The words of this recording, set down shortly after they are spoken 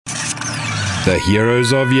The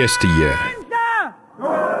heroes of yesteryear.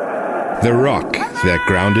 The rock that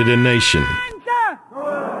grounded a nation.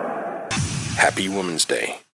 Happy Women's Day.